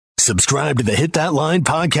Subscribe to the Hit That Line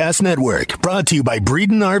Podcast Network, brought to you by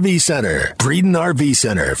Breeden RV Center. Breeden RV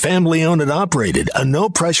Center, family owned and operated, a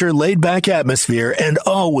no-pressure, laid-back atmosphere, and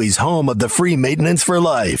always home of the free maintenance for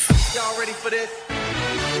life. Y'all ready for this?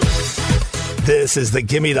 This is the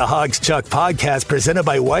Gimme the Hogs Chuck podcast presented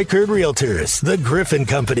by Weichert Realtors, the Griffin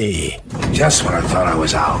Company. Just when I thought I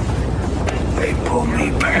was out, they pulled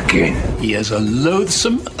me back in. He is a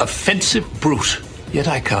loathsome, offensive brute, yet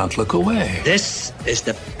I can't look away. This is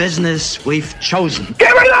the business we've chosen.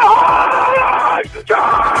 Give me the Hogs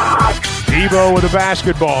Chuck! Devo with a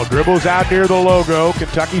basketball, dribbles out near the logo.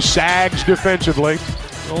 Kentucky sags defensively.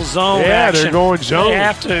 Little zone yeah, action. They're going zone. They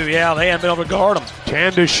have to. Yeah, they haven't been able to guard them.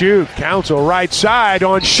 10 to shoot. Council right side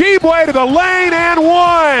on Sheboy to the lane and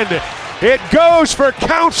one. It goes for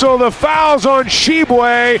Council. The foul's on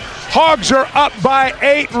Sheboy. Hogs are up by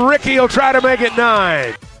 8. Ricky will try to make it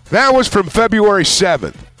 9. That was from February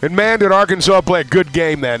 7th. And man, did Arkansas play a good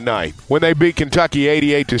game that night when they beat Kentucky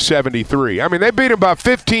 88-73. I mean, they beat them by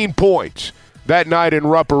 15 points that night in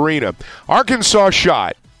Rupp Arena. Arkansas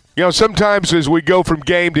shot. You know, sometimes as we go from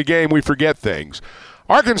game to game, we forget things.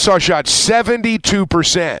 Arkansas shot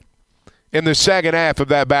 72% in the second half of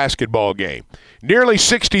that basketball game. Nearly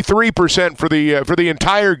 63% for the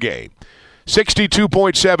entire game.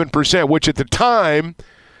 62.7%, which at the time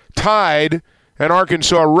tied an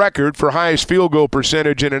Arkansas record for highest field goal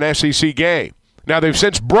percentage in an SEC game. Now, they've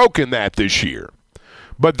since broken that this year,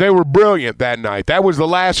 but they were brilliant that night. That was the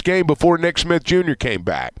last game before Nick Smith Jr. came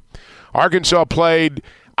back. Arkansas played,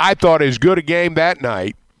 I thought, as good a game that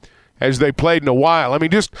night as they played in a while. I mean,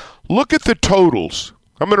 just look at the totals.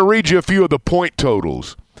 I'm going to read you a few of the point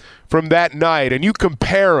totals from that night, and you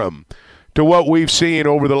compare them to what we've seen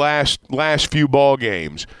over the last few ball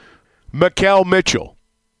games. Makel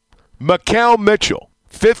Mitchell,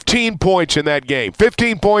 15 points in that game.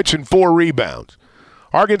 15 points and 4 rebounds.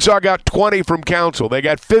 Arkansas got 20 from Council. They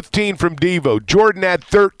got 15 from Devo. Jordan had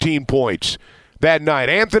 13 points that night.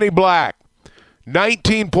 Anthony Black,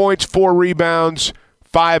 19 points, 4 rebounds,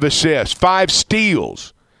 5 assists, 5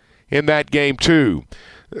 steals in that game too.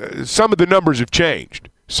 Some of the numbers have changed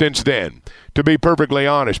since then, to be perfectly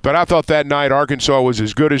honest. But I thought that night Arkansas was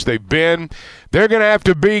as good as they've been. They're going to have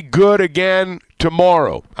to be good again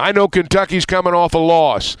tomorrow. I know Kentucky's coming off a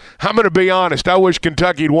loss. I'm going to be honest. I wish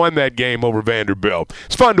Kentucky had won that game over Vanderbilt.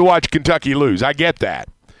 It's fun to watch Kentucky lose. I get that.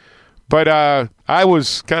 But I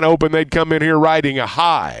was kind of hoping they'd come in here riding a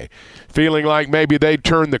high, feeling like maybe they'd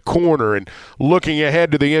turn the corner and looking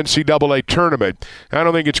ahead to the NCAA tournament. I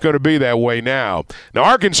don't think it's going to be that way now. Now,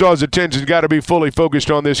 Arkansas's attention's got to be fully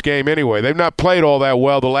focused on this game anyway. They've not played all that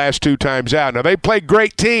well the last 2 times out. Now, they played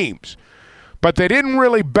great teams, but they didn't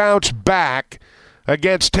really bounce back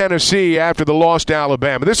against Tennessee after the loss to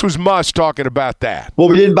Alabama. This was Muss talking about that. Well,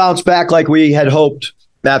 we didn't bounce back like we had hoped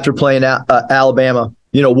after playing Alabama.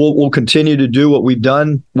 You know, we'll continue to do what we've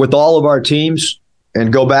done with all of our teams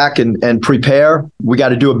and go back and prepare. We got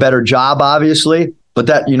to do a better job, obviously. But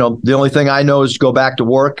that, you know, the only thing I know is go back to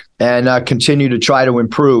work and continue to try to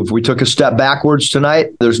improve. We took a step backwards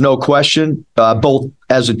tonight. There's no question, both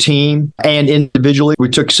as a team and individually. We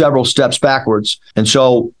took several steps backwards. And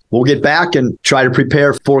so we'll get back and try to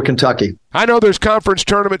prepare for Kentucky. I know there's conference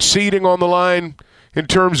tournament seeding on the line in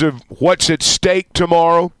terms of what's at stake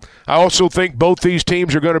tomorrow. I also think both these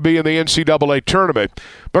teams are going to be in the NCAA tournament.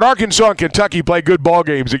 But Arkansas and Kentucky play good ball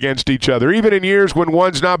games against each other, even in years when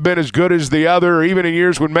one's not been as good as the other, or even in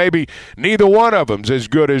years when maybe neither one of them's as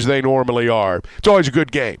good as they normally are. It's always a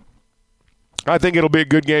good game. I think it'll be a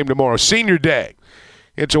good game tomorrow. Senior Day.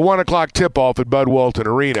 It's a 1 o'clock tip-off at Bud Walton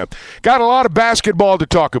Arena. Got a lot of basketball to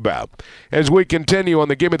talk about as we continue on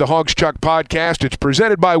the Gimme the Hogs Chuck podcast. It's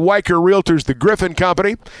presented by Weichert Realtors, the Griffin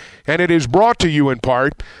Company, and it is brought to you in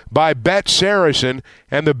part by Bet Saracen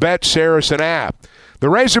and the Bet Saracen app. The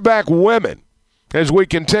Razorback women, as we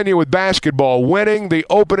continue with basketball, winning the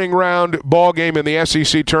opening round ball game in the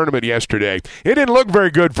SEC tournament yesterday. It didn't look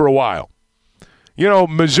very good for a while. You know,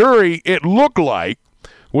 Missouri, it looked like,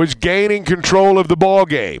 was gaining control of the ball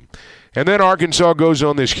game. And then Arkansas goes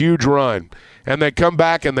on this huge run, and they come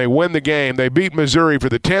back and they win the game. They beat Missouri for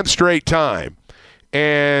the 10th straight time,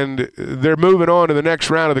 and they're moving on to the next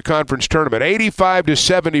round of the conference tournament.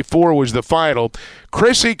 85-74 was the final.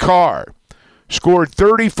 Chrissy Carr scored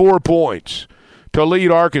 34 points to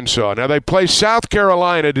lead Arkansas. Now, they play South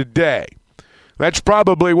Carolina today. That's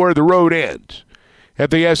probably where the road ends at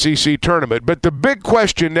the SEC tournament. But the big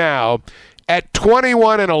question now, at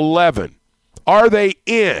 21-11, are they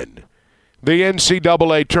in the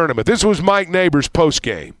NCAA tournament. This was Mike Neighbors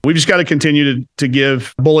postgame. We just got to continue to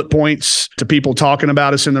give bullet points to people talking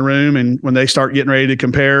about us in the room. And when they start getting ready to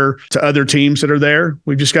compare to other teams that are there,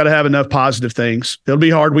 we've just got to have enough positive things. It'll be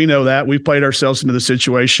hard. We know that. We've played ourselves into the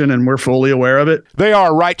situation, and we're fully aware of it. They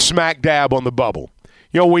are right smack dab on the bubble.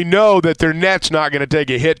 We know that their net's not going to take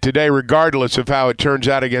a hit today regardless of how it turns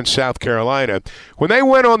out against South Carolina. When they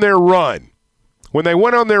went on their run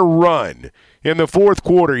in the fourth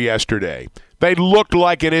quarter yesterday, they looked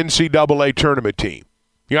like an NCAA tournament team.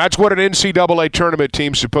 That's what an NCAA tournament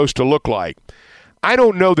team's supposed to look like. I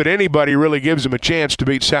don't know that anybody really gives them a chance to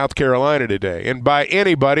beat South Carolina today. And by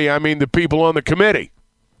anybody, I mean the people on the committee.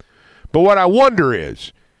 But what I wonder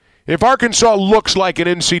is, if Arkansas looks like an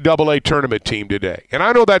NCAA tournament team today, and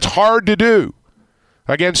I know that's hard to do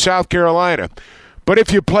against South Carolina, but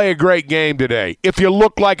if you play a great game today, if you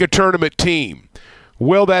look like a tournament team,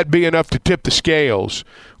 will that be enough to tip the scales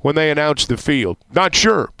when they announce the field? Not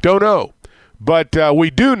sure. Don't know. But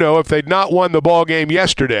we do know if they'd not won the ball game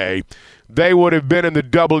yesterday, they would have been in the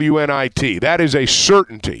WNIT. That is a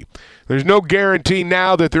certainty. There's no guarantee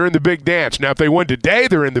now that they're in the big dance. Now, if they win today,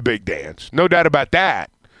 they're in the big dance. No doubt about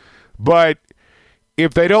that. But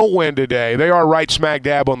if they don't win today, they are right smack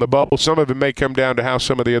dab on the bubble. Some of it may come down to how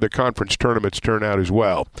some of the other conference tournaments turn out as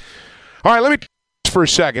well. All right, let me for a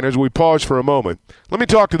second as we pause for a moment. Let me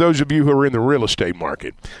talk to those of you who are in the real estate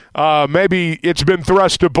market. Maybe it's been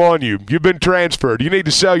thrust upon you. You've been transferred. You need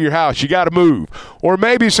to sell your house. You got to move. Or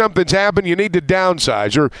maybe something's happened. You need to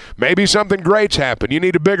downsize. Or maybe something great's happened. You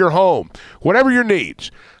need a bigger home. Whatever your needs,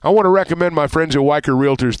 I want to recommend my friends at Weicker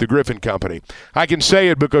Realtors, the Griffin Company. I can say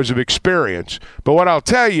it because of experience, but what I'll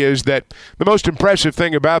tell you is that the most impressive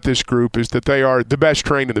thing about this group is that they are the best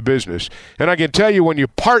trained in the business. And I can tell you, when you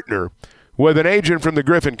partner with an agent from the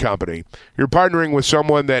Griffin Company, you're partnering with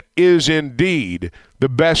someone that is indeed the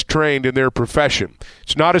best trained in their profession.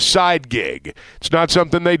 It's not a side gig. It's not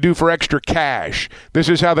something they do for extra cash. This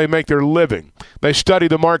is how they make their living. They study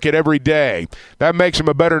the market every day. That makes them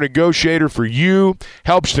a better negotiator for you,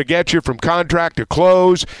 helps to get you from contract to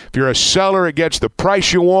close. If you're a seller, it gets the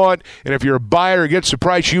price you want, and if you're a buyer, it gets the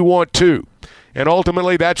price you want too. And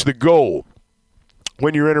ultimately, that's the goal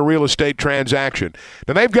when you're in a real estate transaction.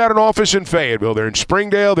 Now, they've got an office in Fayetteville. They're in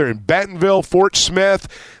Springdale. They're in Bentonville, Fort Smith.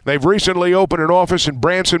 They've recently opened an office in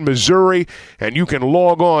Branson, Missouri, and you can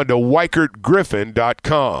log on to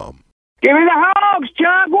WeichertGriffin.com. Give me the Hogs,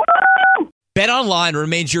 Chuck! Woo! BetOnline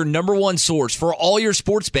remains your number one source for all your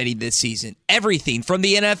sports betting this season. Everything from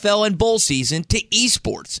the NFL and bowl season to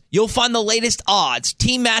esports. You'll find the latest odds,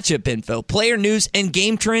 team matchup info, player news, and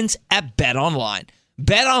game trends at BetOnline.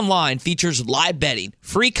 BetOnline features live betting,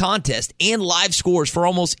 free contests, and live scores for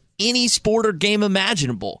almost any sport or game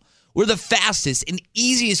imaginable. We're the fastest and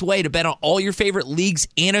easiest way to bet on all your favorite leagues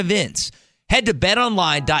and events. Head to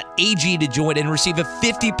betonline.ag to join and receive a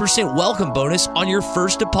 50% welcome bonus on your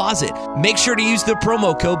first deposit. Make sure to use the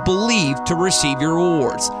promo code BELIEVE to receive your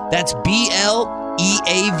rewards. That's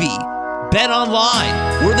BLEAV.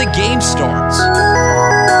 BetOnline, where the game starts.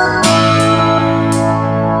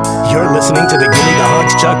 You're listening to the Gimme the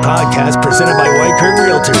Hogs Chuck podcast presented by Weicker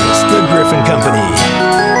Realtors, the Griffin Company.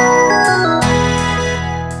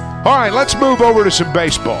 All right, let's move over to some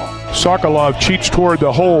baseball. Sokolov cheats toward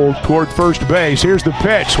the hole, toward first base. Here's the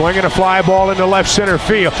pitch, swinging a fly ball into left center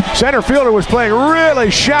field. Center fielder was playing really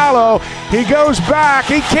shallow. He goes back.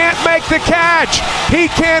 He can't make the catch. He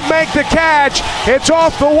can't make the catch. It's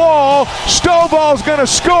off the wall. Stovall's going to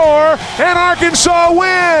score, and Arkansas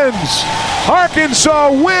wins.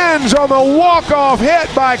 Arkansas wins on the walk-off hit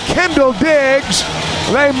by Kendall Diggs.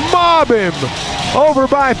 They mob him over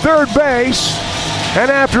by third base. And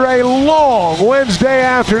after a long Wednesday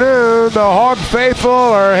afternoon, the Hog faithful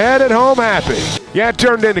are headed home happy. Yeah, it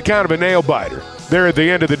turned into kind of a nail-biter there at the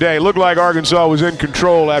end of the day. It looked like Arkansas was in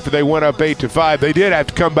control after they went up 8-5. They did have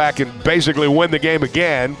to come back and basically win the game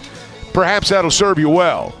again. Perhaps that'll serve you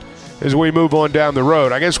well as we move on down the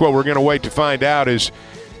road. I guess what we're going to wait to find out is,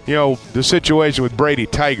 the situation with Brady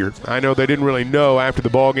Tiger. I know they didn't really know after the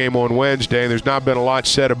ball game on Wednesday, and there's not been a lot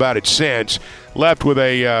said about it since. Left with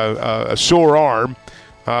a sore arm,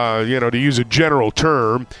 to use a general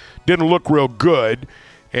term. Didn't look real good,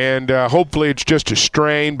 and hopefully it's just a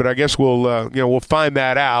strain. But I guess we'll find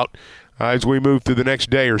that out as we move through the next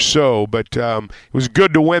day or so. But it was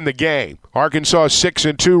good to win the game. Arkansas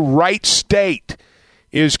 6-2. Wright State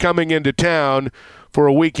is coming into town for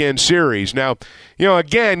a weekend series. Now,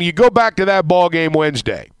 again, you go back to that ball game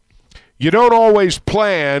Wednesday. You don't always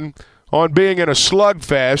plan on being in a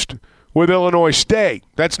slugfest with Illinois State.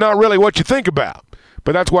 That's not really what you think about.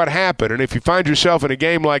 But that's what happened. And if you find yourself in a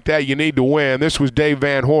game like that, you need to win. This was Dave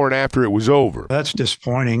Van Horn after it was over. That's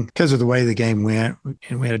disappointing because of the way the game went.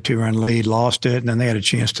 We had a 2-run lead, lost it, and then they had a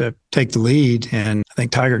chance to take the lead. And I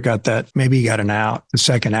think Tiger got that. Maybe he got an out, the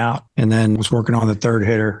second out, and then was working on the third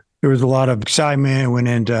hitter. There was a lot of excitement, went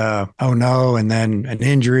into, oh no, and then an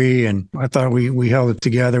injury. And I thought we held it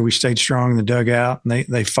together. We stayed strong in the dugout, and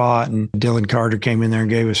they fought. And Dylan Carter came in there and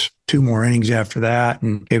gave us 2 more innings after that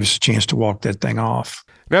and gave us a chance to walk that thing off.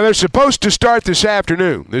 Now, they're supposed to start this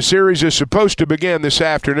afternoon. The series is supposed to begin this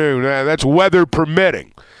afternoon. That's weather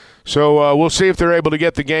permitting. So we'll see if they're able to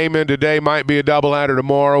get the game in today. Might be a doubleheader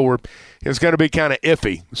tomorrow. It's going to be kind of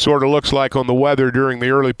iffy, sort of looks like, on the weather during the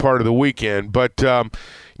early part of the weekend. But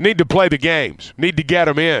need to play the games, need to get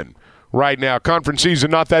them in right now. Conference season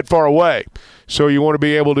not that far away, so you want to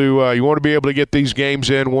be able to get these games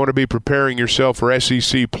in. Want to be preparing yourself for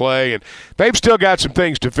SEC play, and they've still got some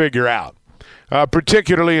things to figure out,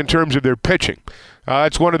 particularly in terms of their pitching.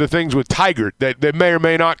 That's one of the things with Tiger that may or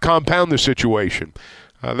may not compound the situation.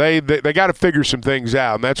 They got to figure some things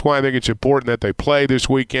out, and that's why I think it's important that they play this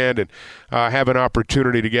weekend and have an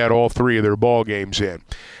opportunity to get all 3 of their ball games in.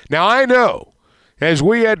 Now, I know as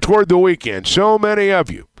we head toward the weekend, so many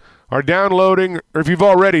of you are downloading, or if you've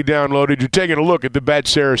already downloaded, you're taking a look at the Bet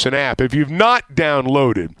Saracen app. If you've not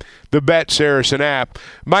downloaded the Bet Saracen app,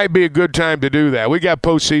 might be a good time to do that. We got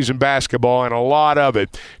postseason basketball and a lot of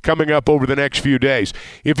it coming up over the next few days.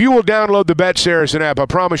 If you will download the Bet Saracen app, I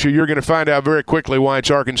promise you're going to find out very quickly why it's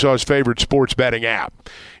Arkansas's favorite sports betting app.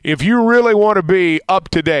 If you really want to be up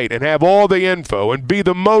to date and have all the info and be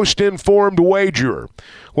the most informed wagerer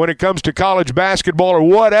when it comes to college basketball or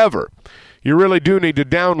whatever, you really do need to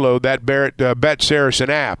download that Bet Saracen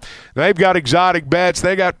app. They've got exotic bets.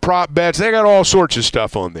 They got prop bets. They got all sorts of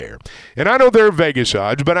stuff on there. And I know they're Vegas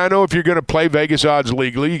odds, but I know if you're going to play Vegas odds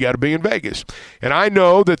legally, you got to be in Vegas. And I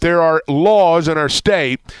know that there are laws in our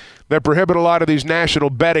state that prohibit a lot of these national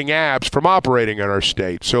betting apps from operating in our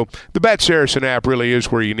state. So the Bet Saracen app really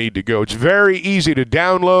is where you need to go. It's very easy to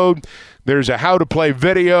download. There's a how to play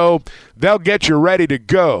video. They'll get you ready to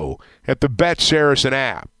go at the Bet Saracen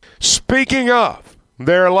app. Speaking of,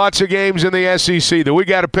 there are lots of games in the SEC that we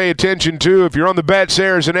got to pay attention to. If you're on the Bet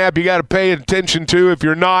Saracen app, you got to pay attention to. If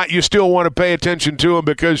you're not, you still want to pay attention to them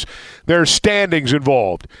because there's standings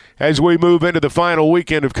involved as we move into the final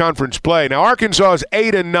weekend of conference play. Now, Arkansas is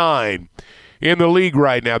 8-9 in the league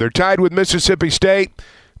right now. They're tied with Mississippi State.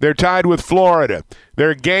 They're tied with Florida.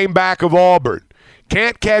 They're a game back of Auburn.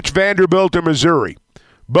 Can't catch Vanderbilt or Missouri.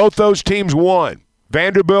 Both those teams won.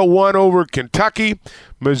 Vanderbilt won over Kentucky.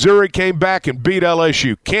 Missouri came back and beat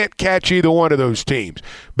LSU. Can't catch either one of those teams.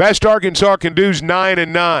 Best Arkansas can do is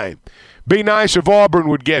 9-9. Be nice if Auburn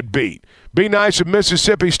would get beat. Be nice if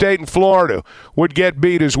Mississippi State and Florida would get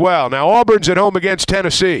beat as well. Now, Auburn's at home against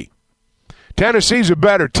Tennessee. Tennessee's a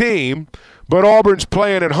better team, but Auburn's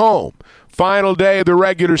playing at home. Final day of the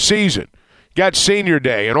regular season. Got senior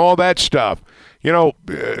day and all that stuff. You know,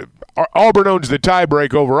 Auburn owns the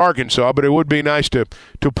tiebreak over Arkansas, but it would be nice to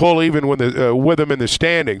pull even with them in the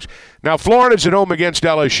standings. Now, Florida's at home against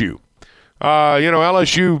LSU.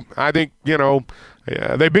 LSU, I think,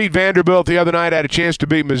 they beat Vanderbilt the other night, had a chance to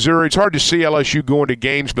beat Missouri. It's hard to see LSU going to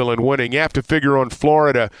Gainesville and winning. You have to figure on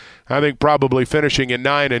Florida, I think, probably finishing at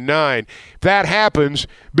 9-9. If that happens,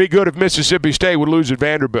 be good if Mississippi State would lose at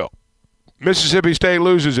Vanderbilt. Mississippi State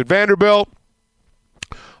loses at Vanderbilt.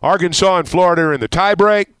 Arkansas and Florida are in the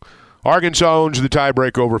tiebreak. Arkansas owns the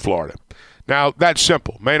tiebreak over Florida. Now, that's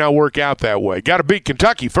simple. May not work out that way. Got to beat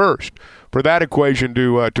Kentucky first for that equation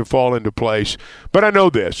to fall into place. But I know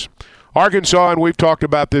this. Arkansas, and we've talked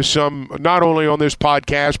about this some, not only on this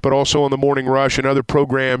podcast, but also on the Morning Rush and other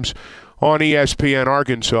programs on ESPN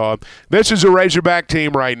Arkansas. This is a Razorback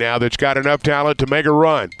team right now that's got enough talent to make a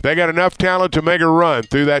run. They got enough talent to make a run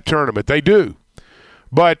through that tournament. They do.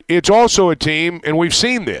 But it's also a team, and we've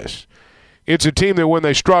seen this, it's a team that when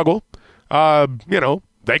they struggle,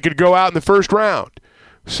 they could go out in the first round.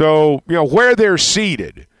 So, where they're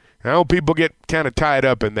seeded, I know people get kind of tied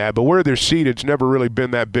up in that, but where they're seeded, it's never really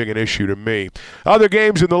been that big an issue to me. Other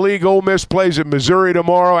games in the league, Ole Miss plays at Missouri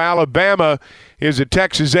tomorrow. Alabama is at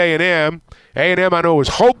Texas A&M. A&M, I know, is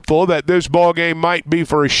hopeful that this ball game might be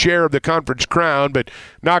for a share of the conference crown, but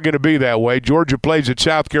not going to be that way. Georgia plays at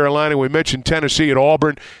South Carolina. We mentioned Tennessee at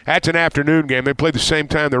Auburn. That's an afternoon game. They play the same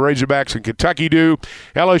time the Razorbacks and Kentucky do.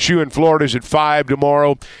 LSU and Florida's at 5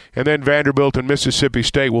 tomorrow, and then Vanderbilt and Mississippi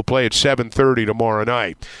State will play at 7:30 tomorrow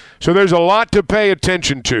night. So there's a lot to pay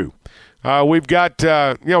attention to. We've got,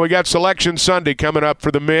 we got Selection Sunday coming up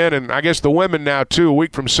for the men, and I guess the women now, too, a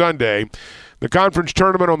week from Sunday. The conference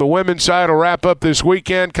tournament on the women's side will wrap up this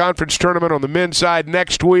weekend. Conference tournament on the men's side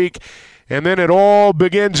next week. And then it all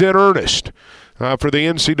begins in earnest for the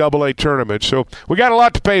NCAA tournament. So we got a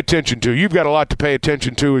lot to pay attention to. You've got a lot to pay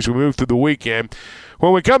attention to as we move through the weekend.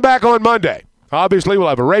 When we come back on Monday, obviously we'll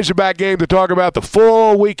have a Razorback game to talk about, the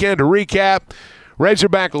full weekend to recap.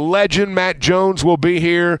 Razorback legend Matt Jones will be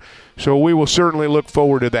here, so we will certainly look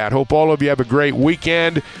forward to that. Hope all of you have a great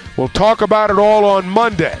weekend. We'll talk about it all on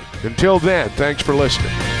Monday. Until then, thanks for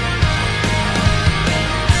listening.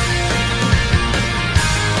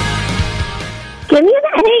 Give me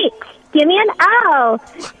an H. Give me an O.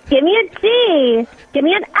 Give me a G. Give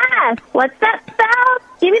me an S. What's that spell?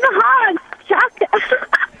 Give me the hogs, Chuck.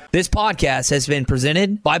 This podcast has been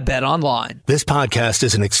presented by BetOnline. This podcast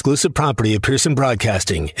is an exclusive property of Pearson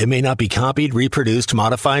Broadcasting. It may not be copied, reproduced,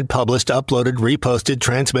 modified, published, uploaded, reposted,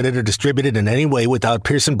 transmitted, or distributed in any way without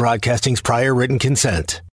Pearson Broadcasting's prior written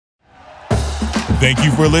consent. Thank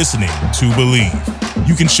you for listening to Believe.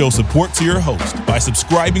 You can show support to your host by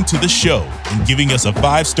subscribing to the show and giving us a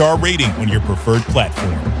 5-star rating on your preferred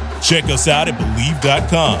platform. Check us out at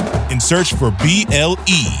Believe.com and search for BLEAV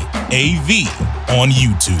on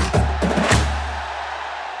YouTube.